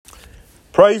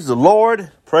Praise the Lord.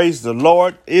 Praise the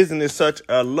Lord. Isn't it such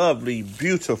a lovely,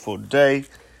 beautiful day?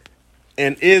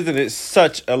 And isn't it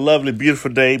such a lovely,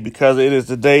 beautiful day because it is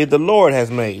the day the Lord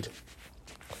has made?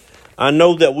 I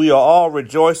know that we are all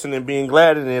rejoicing and being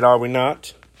glad in it, are we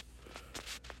not?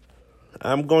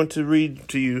 I'm going to read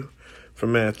to you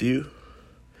from Matthew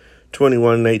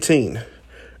 21:18.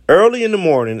 Early in the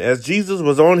morning, as Jesus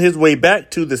was on his way back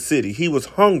to the city, he was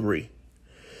hungry.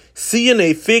 Seeing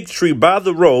a fig tree by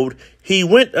the road, he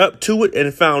went up to it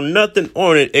and found nothing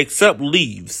on it except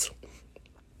leaves.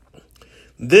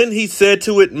 Then he said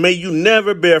to it, "May you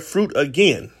never bear fruit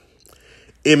again."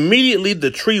 Immediately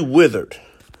the tree withered.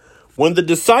 When the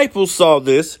disciples saw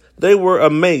this, they were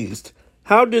amazed.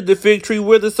 "How did the fig tree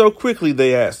wither so quickly?"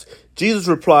 they asked. Jesus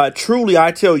replied, "Truly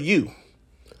I tell you,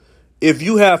 if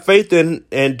you have faith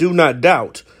and do not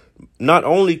doubt, not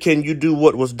only can you do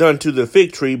what was done to the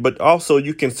fig tree, but also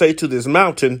you can say to this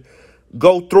mountain,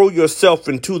 'Go throw yourself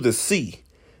into the sea,'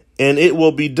 and it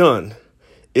will be done.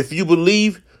 If you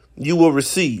believe, you will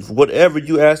receive whatever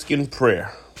you ask in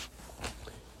prayer."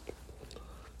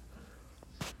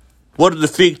 What are the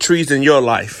fig trees in your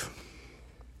life?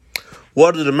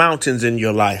 What are the mountains in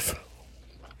your life?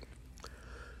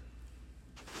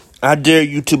 I dare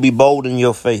you to be bold in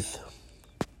your faith.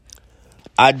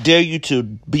 I dare you to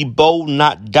be bold,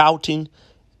 not doubting,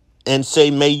 and say,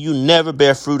 "May you never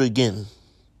bear fruit again."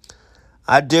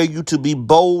 I dare you to be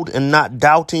bold and not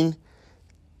doubting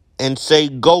and say,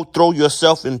 "Go throw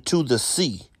yourself into the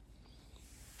sea."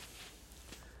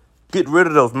 Get rid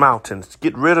of those mountains.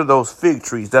 Get rid of those fig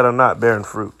trees that are not bearing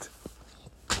fruit.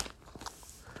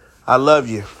 I love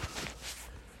you.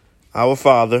 Our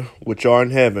Father, which art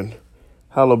in heaven,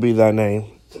 hallowed be thy name.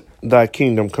 Thy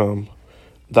kingdom come.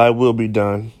 Thy will be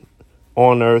done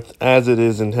on earth as it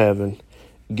is in heaven.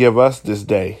 Give us this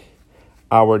day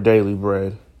our daily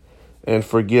bread, and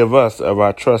forgive us of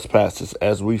our trespasses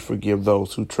as we forgive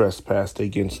those who trespass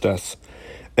against us.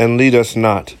 And lead us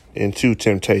not into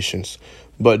temptations,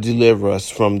 but deliver us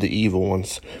from the evil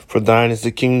ones. For thine is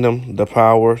the kingdom, the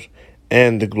power,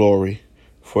 and the glory,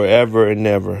 forever and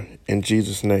ever. In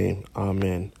Jesus' name,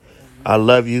 amen. I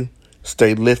love you.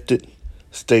 Stay lifted.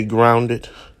 Stay grounded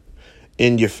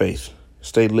in your faith.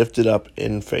 Stay lifted up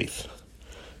in faith.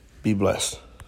 Be blessed.